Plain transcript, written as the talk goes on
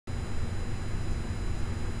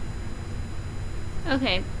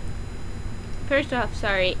Okay. First off,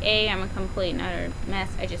 sorry. A, I'm a complete and utter mess.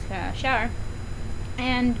 I just got out of the shower.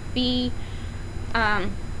 And B,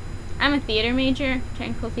 I'm a theater major,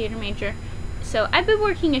 technical theater major. So I've been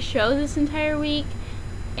working a show this entire week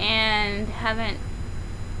and haven't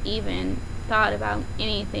even thought about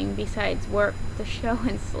anything besides work, the show,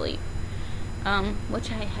 and sleep.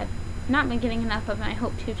 Which I have not been getting enough of, and I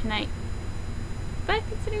hope to tonight. But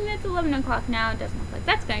considering that it's 11 o'clock now, it doesn't look like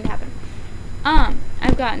that's going to happen.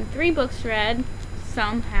 I've gotten 3 books read,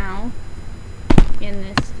 somehow, in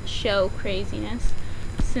this show craziness,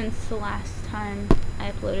 since the last time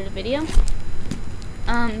I uploaded a video.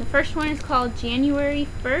 The first one is called January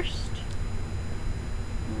 1st.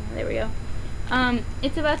 There we go.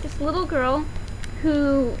 It's about this little girl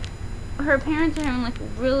who, her parents are having like a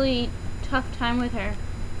really tough time with her,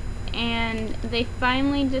 and they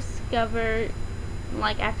finally discover,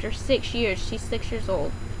 like after 6 years, she's 6 years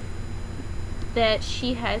old, that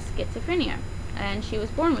she has schizophrenia, and she was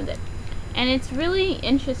born with it. And it's really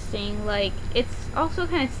interesting. Like, it's also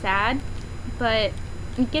kind of sad, but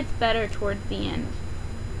it gets better towards the end,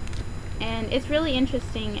 and it's really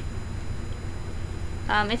interesting.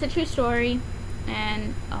 It's a true story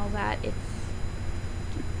and all that. It's,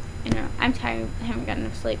 you know, I'm tired, I haven't got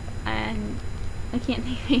enough sleep, and I can't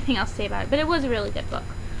think of anything else to say about it, but it was a really good book.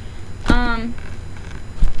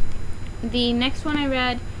 The next one I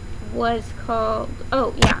read was called,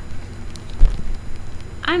 oh yeah,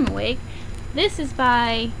 I'm awake. This is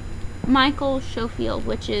by Michael Schofield,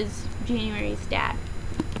 which is January's dad.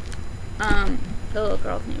 The little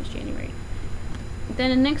girl's name is January.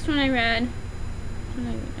 Then the next one I read,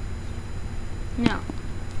 no,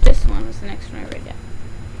 this one was the next one I read, yeah.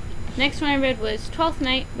 Next one I read was Twelfth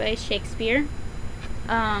Night by Shakespeare.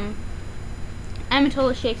 I'm a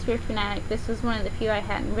total Shakespeare fanatic. This was one of the few I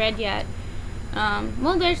hadn't read yet.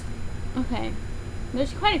 Well, there's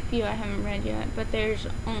quite a few I haven't read yet, but there's a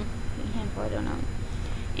handful I don't know.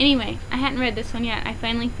 Anyway, I hadn't read this one yet. I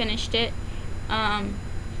finally finished it.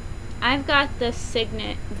 I've got the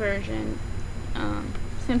signet version,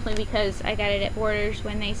 simply because I got it at Borders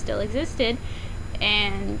when they still existed,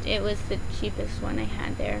 and it was the cheapest one they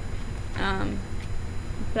had there.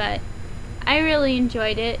 But I really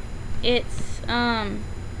enjoyed it. It's about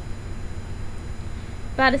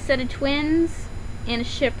a set of twins in a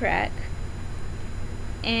shipwreck,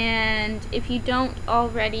 and if you don't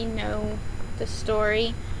already know the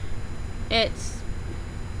story, I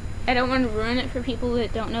don't want to ruin it for people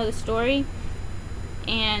that don't know the story,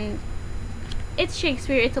 and it's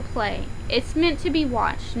Shakespeare, it's a play. It's meant to be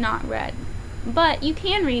watched, not read. But you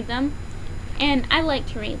can read them, and I like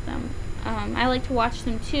to read them. I like to watch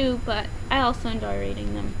them too, but I also enjoy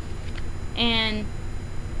reading them. And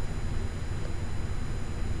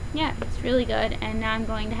yeah, it's really good, and now I'm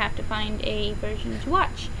going to have to find a version to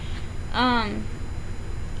watch.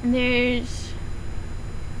 There's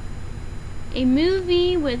a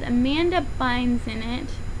movie with Amanda Bynes in it,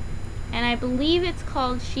 and I believe it's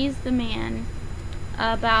called She's the Man,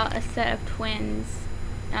 about a set of twins,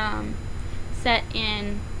 set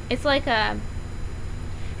in, it's like a,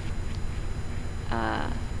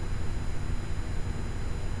 oh,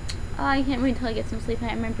 I can't wait until I get some sleep and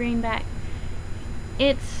I have my brain back.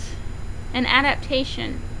 It's an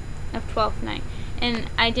adaptation of Twelfth Night, and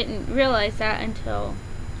I didn't realize that until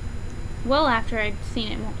well after I'd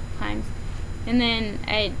seen it multiple times. And then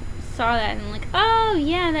I saw that and I'm like, oh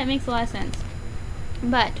yeah, that makes a lot of sense.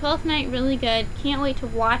 But Twelfth Night, really good. Can't wait to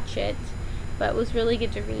watch it, but it was really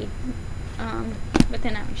good to read. But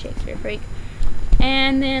then I'm a Shakespeare freak.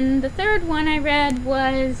 And then the third one I read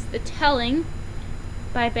was The Telling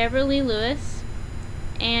by Beverly Lewis,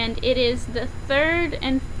 and it is the third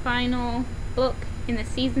and final book in the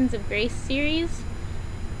Seasons of Grace series,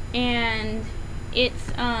 and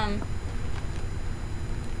it's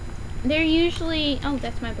they're usually, oh,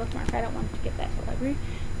 that's my bookmark, I don't want to get that to the library.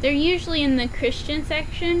 They're usually in the Christian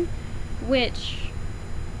section, which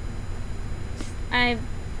I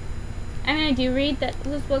do read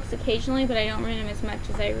those books occasionally, but I don't read them as much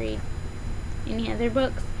as I read any other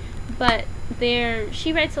books. But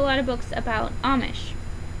she writes a lot of books about Amish,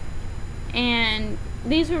 and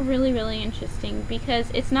these were really, really interesting because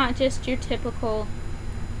it's not just your typical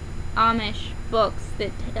Amish books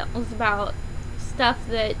that tells about stuff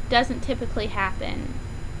that doesn't typically happen,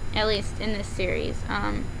 at least in this series.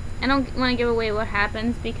 I don't want to give away what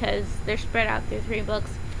happens because they're spread out through 3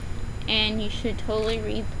 books, and you should totally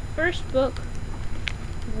read the first book,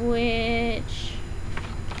 which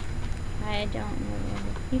I don't know.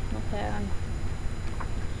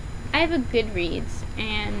 I have a Goodreads,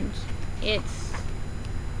 and it's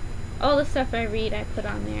all the stuff I read I put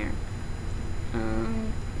on there.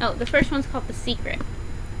 Oh, the first one's called The Secret.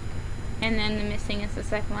 And then The Missing is the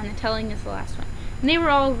second one. The Telling is the last one. And they were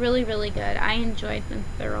all really, really good. I enjoyed them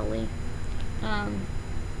thoroughly.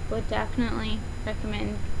 Would definitely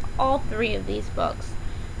recommend all 3 of these books.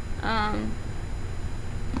 Like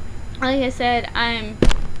I said, I'm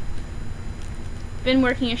been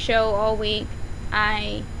working a show all week.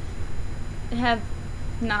 I have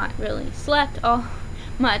not really slept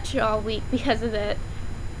much all week because of it,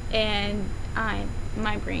 and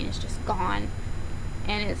my brain is just gone,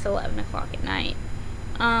 and it's 11 o'clock at night.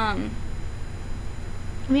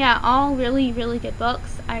 Yeah, all really, really good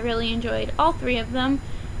books. I really enjoyed all 3 of them.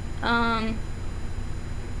 And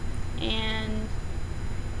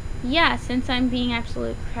yeah, since I'm being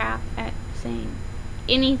absolute crap at saying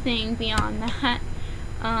anything beyond that,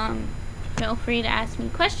 feel free to ask me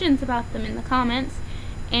questions about them in the comments.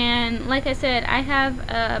 And like I said, I have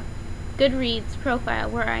a Goodreads profile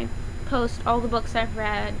where I post all the books I've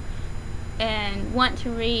read and want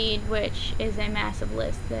to read, which is a massive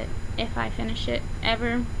list that if I finish it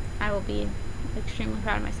ever, I will be extremely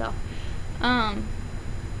proud of myself.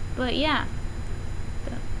 But yeah,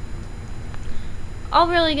 all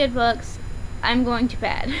really good books. I'm going to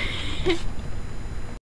bed.